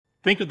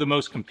Think of the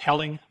most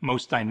compelling,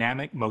 most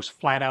dynamic, most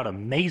flat-out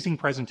amazing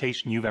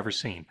presentation you've ever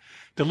seen,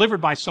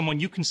 delivered by someone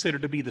you consider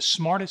to be the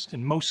smartest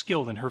and most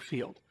skilled in her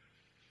field.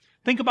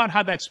 Think about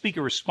how that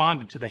speaker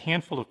responded to the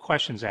handful of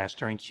questions asked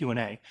during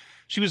Q&A.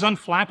 She was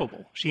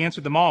unflappable. She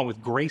answered them all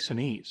with grace and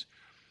ease.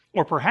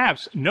 Or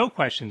perhaps no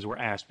questions were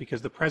asked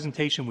because the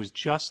presentation was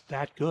just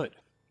that good.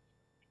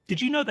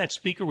 Did you know that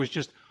speaker was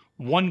just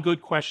one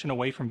good question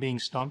away from being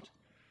stumped?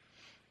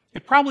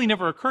 It probably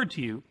never occurred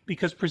to you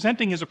because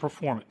presenting is a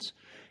performance.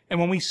 And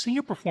when we see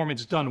a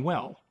performance done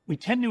well, we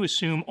tend to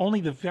assume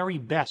only the very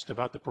best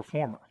about the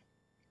performer.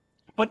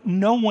 But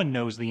no one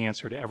knows the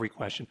answer to every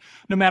question,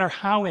 no matter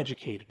how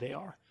educated they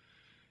are.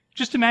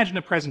 Just imagine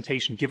a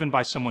presentation given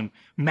by someone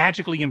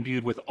magically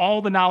imbued with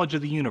all the knowledge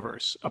of the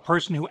universe, a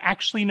person who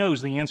actually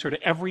knows the answer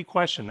to every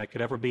question that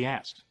could ever be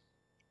asked.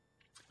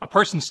 A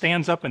person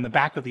stands up in the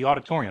back of the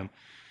auditorium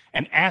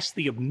and asks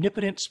the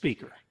omnipotent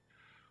speaker,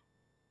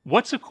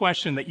 "What's a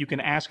question that you can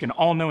ask an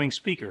all-knowing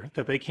speaker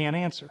that they can't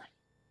answer?"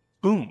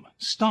 Boom,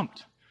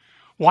 stumped.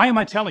 Why am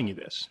I telling you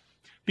this?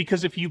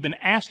 Because if you've been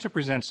asked to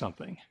present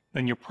something,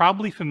 then you're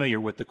probably familiar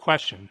with the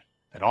question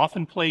that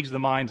often plagues the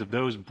minds of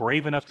those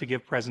brave enough to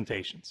give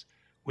presentations,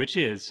 which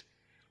is,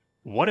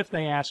 what if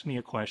they ask me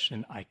a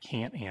question I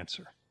can't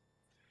answer?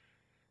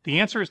 The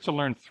answer is to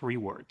learn 3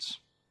 words.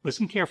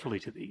 Listen carefully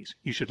to these.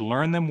 You should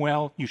learn them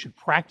well. You should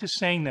practice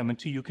saying them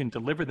until you can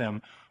deliver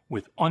them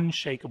with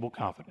unshakable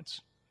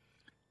confidence.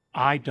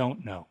 I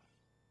don't know.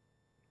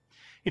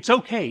 It's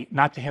okay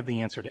not to have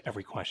the answer to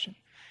every question.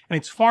 And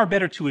it's far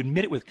better to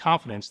admit it with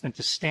confidence than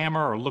to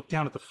stammer or look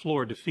down at the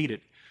floor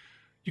defeated.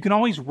 You can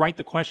always write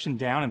the question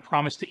down and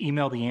promise to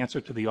email the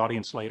answer to the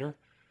audience later.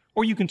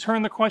 Or you can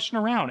turn the question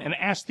around and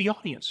ask the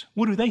audience,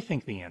 what do they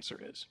think the answer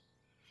is?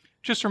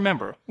 Just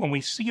remember, when we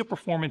see a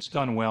performance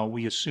done well,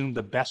 we assume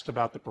the best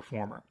about the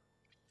performer.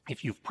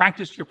 If you've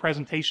practiced your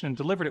presentation and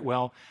delivered it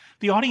well,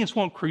 the audience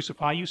won't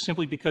crucify you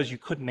simply because you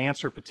couldn't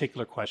answer a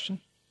particular question.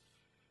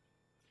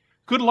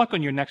 Good luck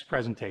on your next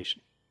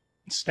presentation.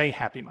 Stay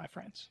happy, my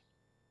friends.